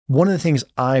one of the things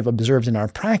I've observed in our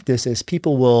practice is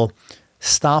people will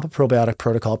stop a probiotic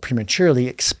protocol prematurely,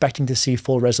 expecting to see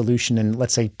full resolution in,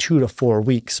 let's say, 2 to 4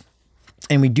 weeks.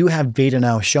 And we do have data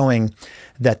now showing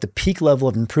that the peak level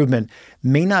of improvement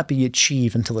may not be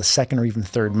achieved until the 2nd or even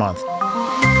 3rd month.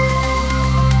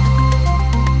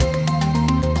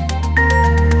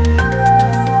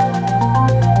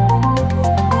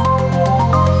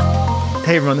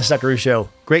 Hey everyone, this is Dr. Ruscio.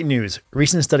 Great news. A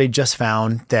recent study just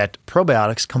found that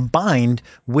probiotics combined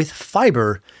with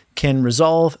fiber can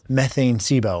resolve methane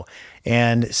SIBO.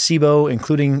 And SIBO,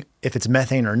 including if it's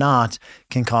methane or not,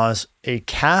 can cause a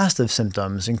cast of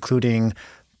symptoms, including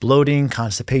bloating,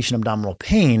 constipation, abdominal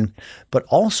pain, but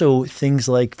also things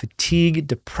like fatigue,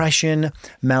 depression,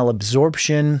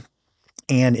 malabsorption,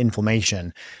 and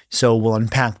inflammation. So we'll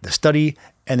unpack the study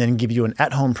and then give you an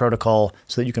at-home protocol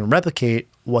so that you can replicate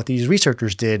what these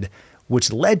researchers did,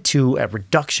 which led to a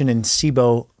reduction in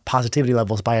SIBO positivity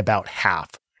levels by about half.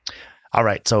 All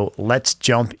right, so let's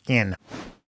jump in.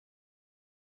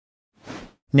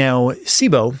 Now,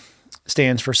 SIBO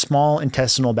stands for small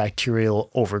intestinal bacterial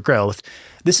overgrowth.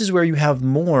 This is where you have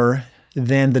more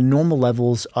than the normal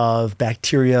levels of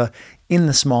bacteria in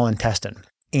the small intestine.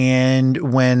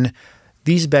 And when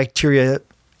these bacteria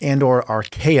and/or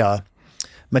archaea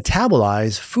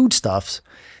metabolize foodstuffs,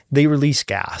 they release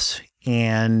gas.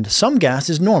 And some gas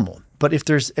is normal, but if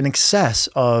there's an excess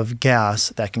of gas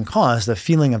that can cause the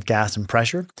feeling of gas and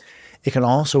pressure, it can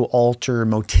also alter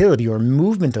motility or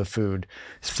movement of food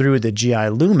through the GI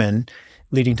lumen,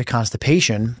 leading to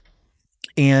constipation.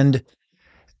 And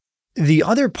the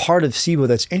other part of SIBO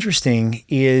that's interesting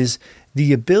is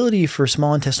the ability for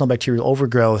small intestinal bacterial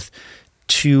overgrowth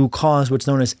to cause what's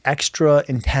known as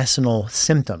extra-intestinal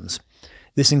symptoms.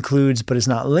 This includes, but is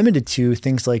not limited to,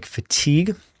 things like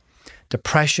fatigue,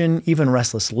 depression, even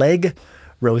restless leg,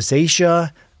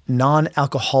 rosacea,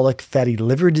 non-alcoholic fatty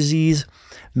liver disease,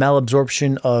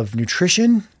 malabsorption of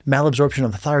nutrition, malabsorption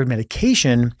of thyroid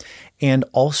medication, and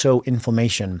also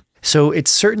inflammation. So it's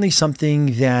certainly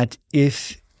something that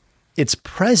if it's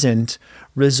present,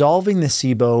 resolving the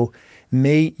SIBO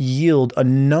may yield a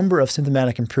number of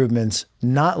symptomatic improvements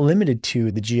not limited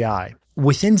to the GI.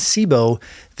 Within SIBO,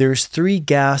 there's 3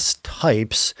 gas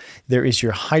types. There is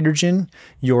your hydrogen,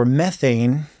 your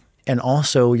methane, and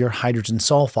also your hydrogen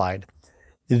sulfide.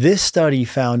 This study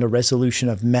found a resolution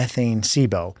of methane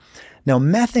SIBO. Now,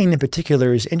 methane in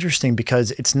particular is interesting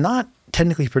because it's not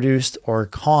technically produced or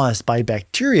caused by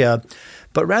bacteria,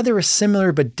 but rather a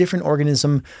similar but different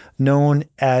organism known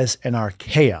as an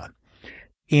archaea.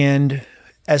 And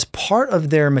as part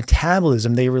of their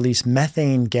metabolism, they release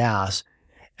methane gas.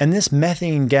 And this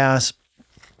methane gas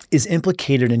is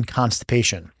implicated in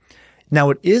constipation.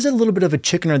 Now, it is a little bit of a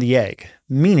chicken or the egg,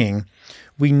 meaning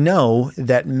we know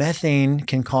that methane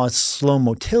can cause slow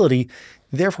motility,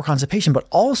 therefore constipation, but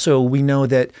also we know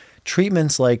that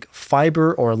treatments like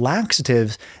fiber or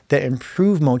laxatives that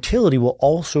improve motility will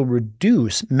also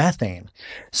reduce methane.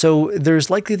 So there's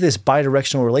likely this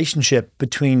bidirectional relationship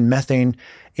between methane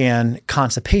and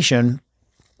constipation.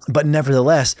 But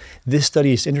nevertheless, this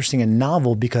study is interesting and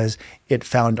novel because it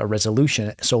found a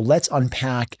resolution. So let's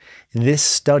unpack this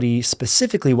study,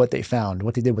 specifically what they found,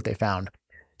 what they found.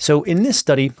 So in this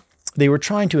study, they were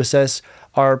trying to assess,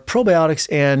 are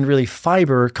probiotics and really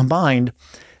fiber combined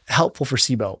helpful for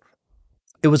SIBO?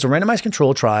 It was a randomized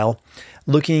control trial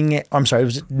it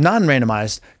was a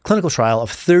non-randomized clinical trial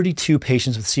of 32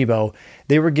 patients with SIBO.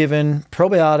 They were given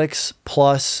probiotics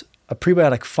plus a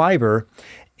prebiotic fiber.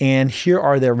 And here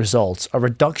are their results. A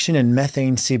reduction in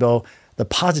methane SIBO. The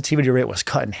positivity rate was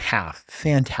cut in half.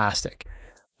 Fantastic.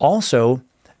 Also,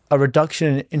 a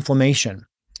reduction in inflammation.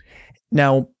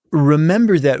 Now,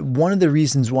 remember that one of the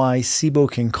reasons why SIBO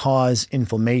can cause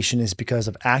inflammation is because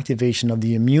of activation of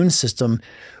the immune system,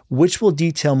 which we'll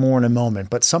detail more in a moment.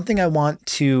 But something I want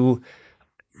to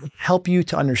help you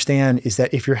to understand is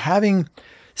that if you're having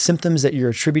symptoms that you're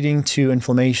attributing to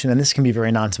inflammation, and this can be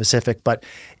very nonspecific, but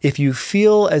if you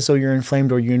feel as though you're inflamed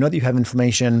or you know that you have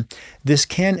inflammation, this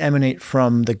can emanate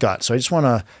from the gut. So I just want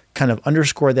to kind of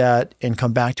underscore that and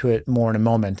come back to it more in a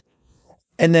moment.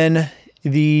 And then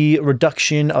the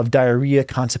reduction of diarrhea,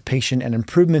 constipation, and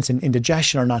improvements in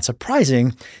indigestion are not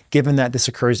surprising given that this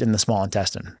occurs in the small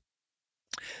intestine.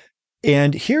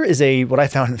 And here is what I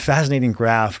found fascinating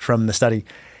graph from the study.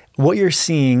 What you're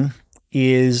seeing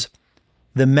is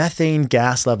the methane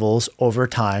gas levels over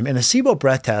time. In a SIBO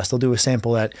breath test, they'll do a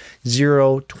sample at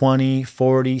 0, 20,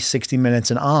 40, 60 minutes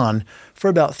and on for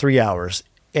about 3 hours.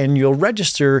 And you'll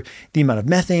register the amount of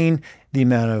methane, the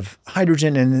amount of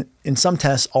hydrogen, and in some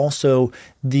tests also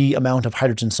the amount of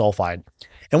hydrogen sulfide.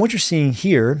 And what you're seeing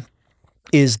here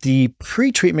is the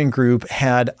pre-treatment group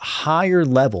had higher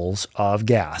levels of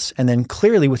gas. And then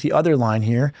clearly with the other line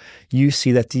here, you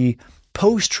see that the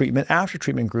post-treatment, after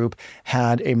treatment group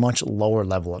had a much lower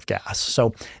level of gas.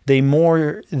 So they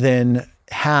more than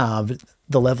have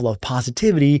the level of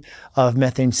positivity of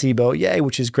methane SIBO, yay,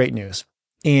 which is great news.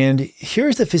 And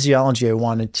here's the physiology I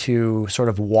wanted to sort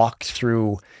of walk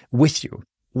through with you.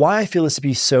 Why I feel this to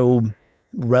be so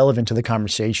relevant to the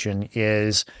conversation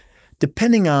is,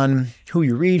 depending on who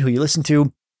you read, who you listen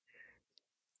to,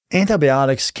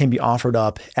 antibiotics can be offered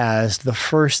up as the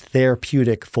first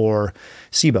therapeutic for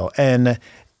SIBO. And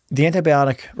the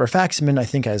antibiotic rifaximin, I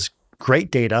think, has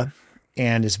great data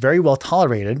and is very well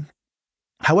tolerated.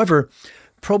 However,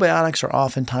 probiotics are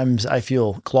oftentimes, I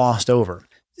feel, glossed over.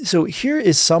 So here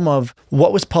is some of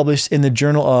what was published in the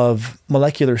Journal of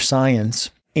Molecular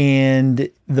Science and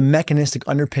the mechanistic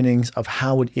underpinnings of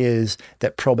how it is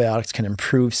that probiotics can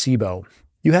improve SIBO.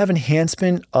 You have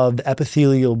enhancement of the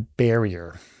epithelial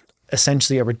barrier,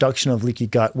 essentially a reduction of leaky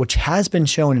gut, which has been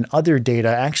shown in other data.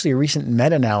 Actually, a recent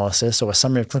meta-analysis, so a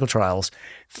summary of clinical trials,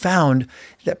 found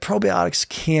that probiotics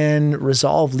can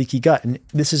resolve leaky gut. And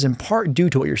this is in part due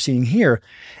to what you're seeing here,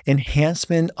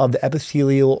 enhancement of the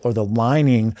epithelial or the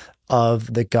lining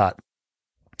of the gut.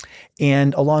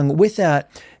 And along with that,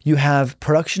 you have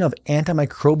production of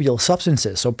antimicrobial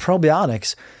substances. So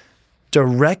probiotics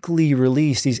directly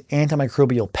release these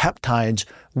antimicrobial peptides,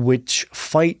 which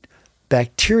fight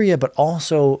bacteria, but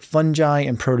also fungi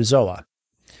and protozoa.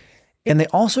 And they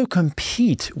also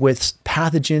compete with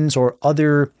pathogens or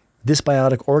other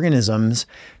dysbiotic organisms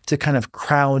to kind of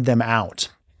crowd them out.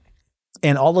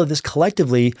 And all of this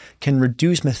collectively can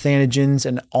reduce methanogens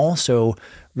and also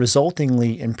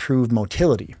resultingly improve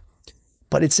motility.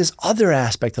 But it's this other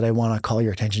aspect that I want to call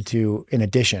your attention to in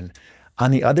addition.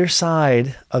 On the other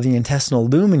side of the intestinal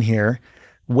lumen here,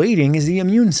 waiting is the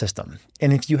immune system.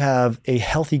 And if you have a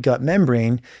healthy gut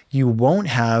membrane, you won't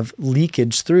have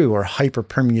leakage through or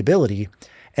hyperpermeability,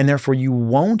 and therefore you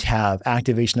won't have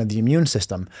activation of the immune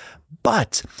system.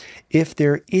 But if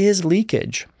there is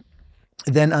leakage,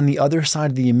 then on the other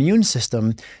side of the immune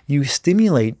system, you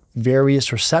stimulate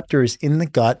various receptors in the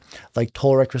gut, like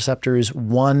toll-like receptors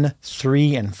 1,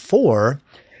 3, and 4,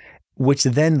 which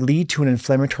then lead to an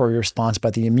inflammatory response by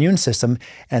the immune system.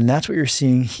 And that's what you're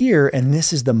seeing here. And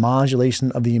this is the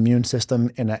modulation of the immune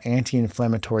system in an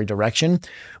anti-inflammatory direction,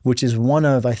 which is one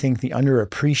of, I think, the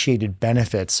underappreciated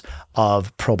benefits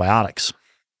of probiotics.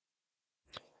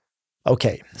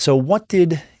 Okay, so what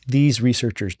did these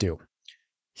researchers do?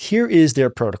 Here is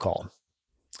their protocol.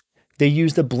 They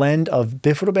used a blend of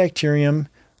Bifidobacterium,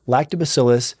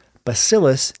 Lactobacillus,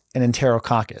 Bacillus, and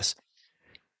Enterococcus.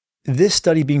 This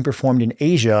study being performed in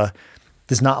Asia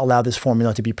does not allow this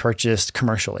formula to be purchased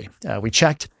commercially. We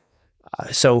checked.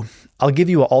 So I'll give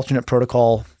you an alternate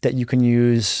protocol that you can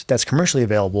use that's commercially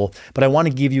available, but I want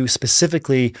to give you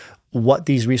specifically what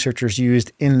these researchers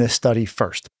used in this study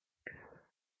first.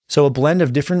 So a blend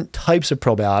of different types of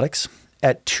probiotics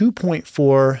at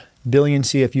 2.4 billion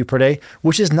CFU per day,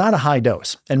 which is not a high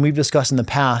dose. And we've discussed in the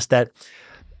past that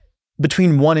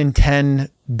between 1 and 10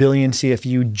 billion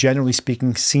CFU, generally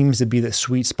speaking, seems to be the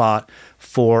sweet spot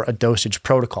for a dosage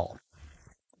protocol.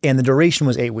 And the duration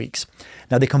was 8 weeks.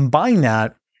 Now they combine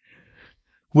that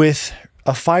with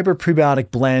a fiber prebiotic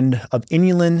blend of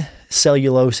inulin,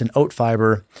 cellulose, and oat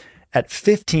fiber at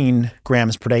 15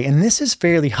 grams per day. And this is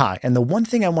fairly high. And the one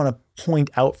thing I want to point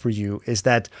out for you is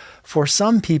that for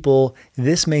some people,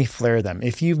 this may flare them.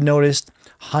 If you've noticed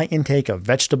high intake of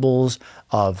vegetables,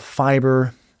 of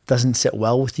fiber, doesn't sit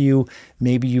well with you,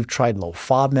 maybe you've tried low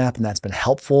FODMAP and that's been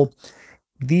helpful.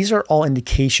 These are all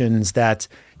indications that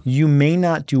you may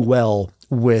not do well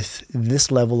with this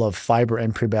level of fiber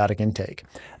and prebiotic intake.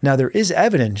 Now, there is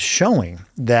evidence showing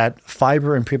that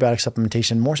fiber and prebiotic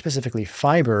supplementation, more specifically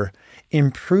fiber,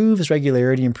 improves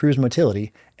regularity, improves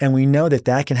motility, and we know that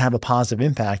that can have a positive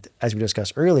impact, as we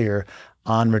discussed earlier,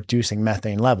 on reducing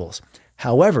methane levels.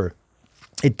 However,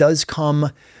 it does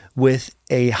come with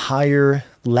a higher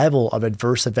level of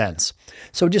adverse events.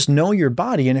 So just know your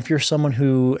body, and if you're someone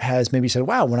who has maybe said,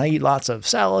 wow, when I eat lots of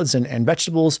salads and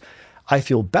vegetables, I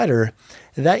feel better,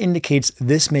 that indicates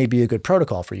this may be a good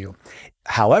protocol for you.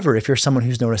 However, if you're someone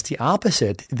who's noticed the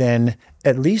opposite, then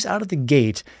at least out of the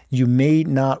gate, you may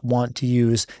not want to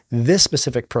use this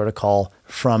specific protocol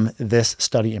from this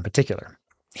study in particular.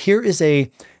 Here is a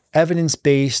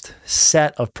evidence-based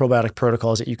set of probiotic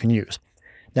protocols that you can use.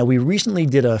 Now, we recently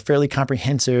did a fairly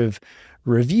comprehensive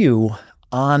review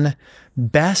on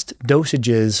best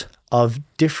dosages of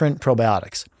different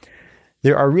probiotics.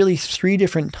 There are really 3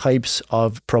 different types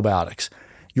of probiotics: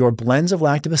 your blends of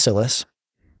lactobacillus,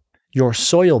 your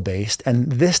soil-based,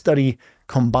 and this study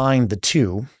combined the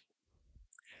two,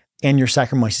 and your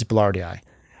Saccharomyces boulardii.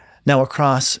 Now,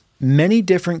 across many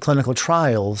different clinical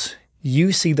trials,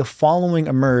 you see the following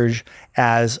emerge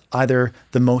as either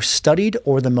the most studied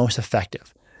or the most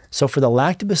effective. So for the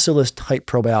lactobacillus type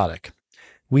probiotic,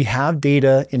 we have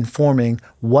data informing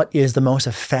what is the most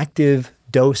effective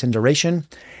dose and duration,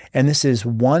 and this is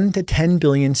 1 to 10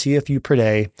 billion CFU per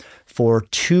day for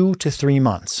 2 to 3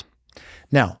 months.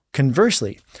 Now,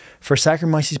 conversely, for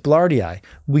Saccharomyces boulardii,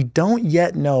 we don't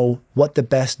yet know what the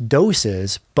best dose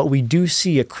is, but we do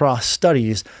see across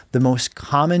studies the most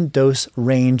common dose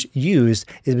range used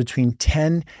is between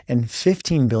 10 and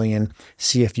 15 billion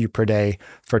CFU per day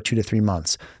for 2 to 3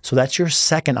 months. So that's your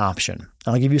second option.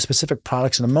 I'll give you specific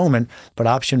products in a moment, but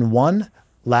option 1,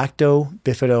 lacto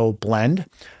bifido blend.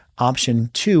 Option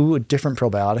 2, a different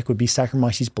probiotic, would be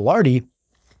Saccharomyces boulardii.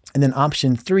 And then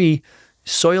option 3,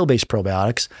 soil-based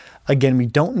probiotics. Again, we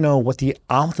don't know what the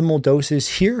optimal dose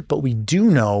is here, but we do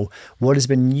know what has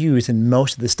been used in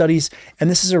most of the studies. And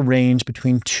this is a range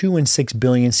between 2 and 6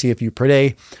 billion CFU per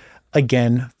day,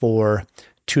 again, for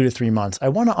 2 to 3 months. I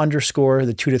want to underscore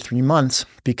the 2 to 3 months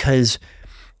because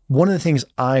one of the things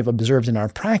I've observed in our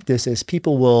practice is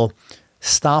people will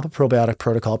stop a probiotic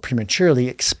protocol prematurely,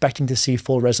 expecting to see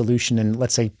full resolution in,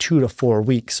 let's say, 2 to 4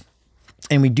 weeks.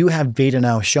 And we do have data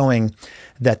now showing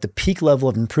that the peak level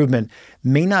of improvement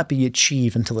may not be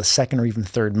achieved until the second or even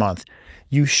third month.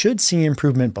 You should see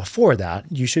improvement before that.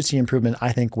 You should see improvement,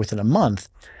 I think, within a month,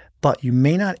 but you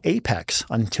may not apex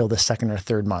until the second or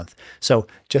third month. So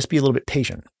just be a little bit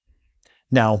patient.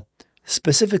 Now,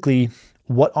 specifically,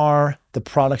 what are the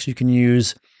products you can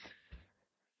use?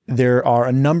 There are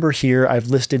a number here. I've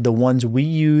listed the ones we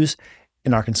use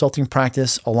in our consulting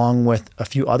practice along with a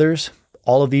few others.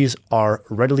 All of these are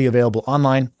readily available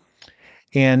online.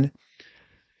 And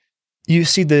you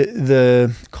see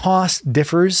the cost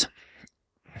differs.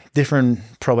 Different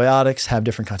probiotics have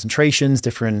different concentrations,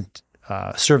 different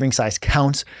serving size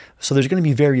counts. So there's going to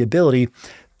be variability.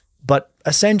 But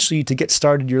essentially, to get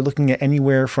started, you're looking at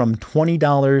anywhere from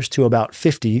 $20 to about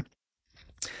 $50.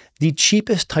 The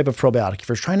cheapest type of probiotic, if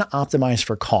you're trying to optimize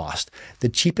for cost, the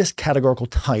cheapest categorical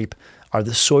type are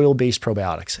the soil-based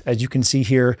probiotics. As you can see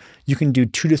here, you can do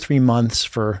 2 to 3 months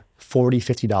for $40,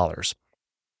 $50.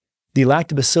 The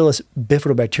lactobacillus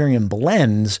bifidobacterium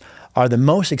blends are the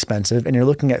most expensive, and you're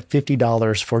looking at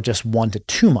 $50 for just 1 to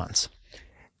 2 months.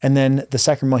 And then the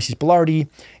Saccharomyces boulardii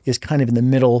is kind of in the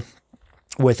middle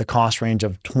with a cost range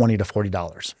of $20 to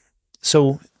 $40.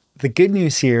 So the good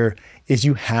news here is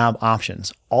you have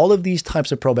options. All of these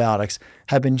types of probiotics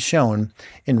have been shown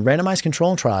in randomized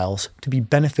controlled trials to be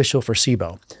beneficial for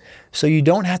SIBO. So you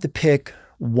don't have to pick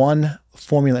one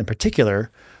formula in particular.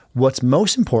 What's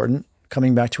most important,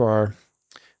 coming back to our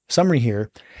summary here,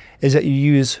 is that you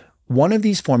use one of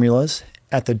these formulas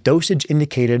at the dosage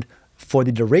indicated for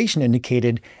the duration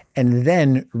indicated, and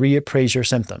then reappraise your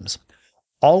symptoms.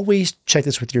 Always check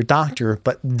this with your doctor,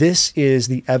 but this is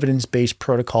the evidence-based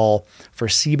protocol for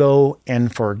SIBO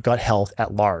and for gut health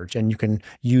at large, and you can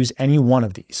use any one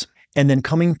of these. And then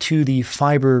coming to the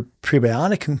fiber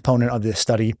prebiotic component of this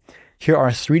study, here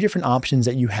are 3 different options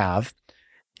that you have,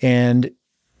 and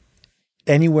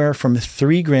anywhere from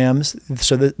 3 grams.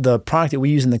 So the product that we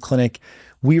use in the clinic,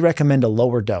 we recommend a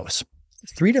lower dose.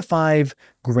 3 to 5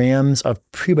 grams of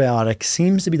prebiotic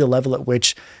seems to be the level at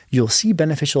which you'll see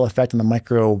beneficial effect on the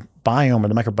microbiome or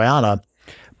the microbiota,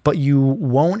 but you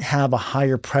won't have a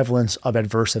higher prevalence of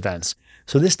adverse events.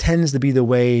 So this tends to be the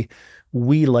way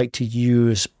we like to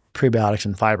use prebiotics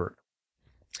and fiber.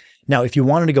 Now, if you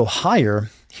wanted to go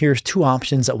higher, here's 2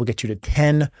 options that will get you to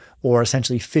 10 or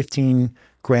essentially 15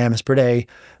 grams per day.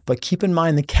 But keep in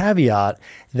mind the caveat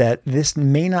that this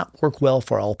may not work well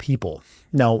for all people.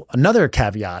 Now, another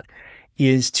caveat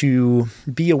is to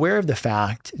be aware of the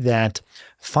fact that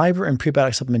fiber and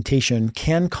prebiotic supplementation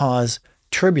can cause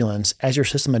turbulence as your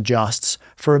system adjusts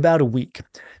for about a week.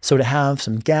 So to have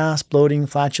some gas, bloating,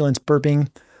 flatulence, burping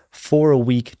for a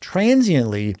week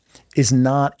transiently is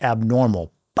not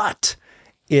abnormal. But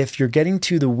if you're getting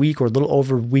to the week or a little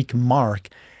over week mark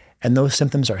and those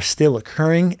symptoms are still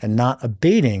occurring and not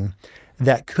abating,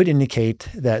 that could indicate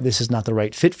that this is not the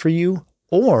right fit for you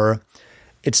or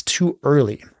it's too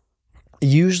early.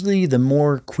 Usually, the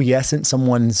more quiescent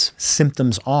someone's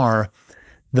symptoms are,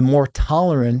 the more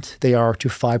tolerant they are to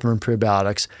fiber and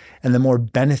prebiotics and the more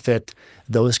benefit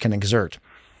those can exert.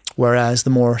 Whereas the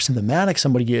more symptomatic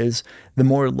somebody is, the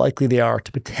more likely they are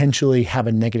to potentially have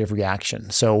a negative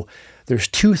reaction. So there's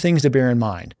 2 things to bear in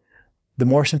mind. The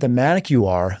more symptomatic you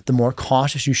are, the more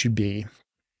cautious you should be.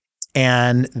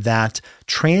 and that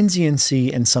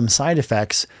transiency and some side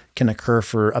effects can occur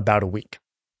for about a week.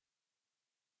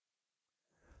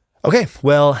 Okay,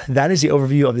 well, that is the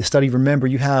overview of the study. Remember,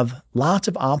 you have lots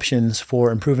of options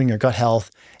for improving your gut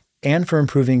health and for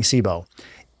improving SIBO.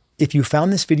 If you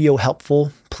found this video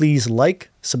helpful, please like,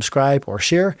 subscribe, or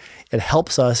share. It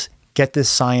helps us get this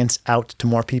science out to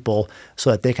more people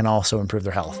so that they can also improve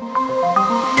their health.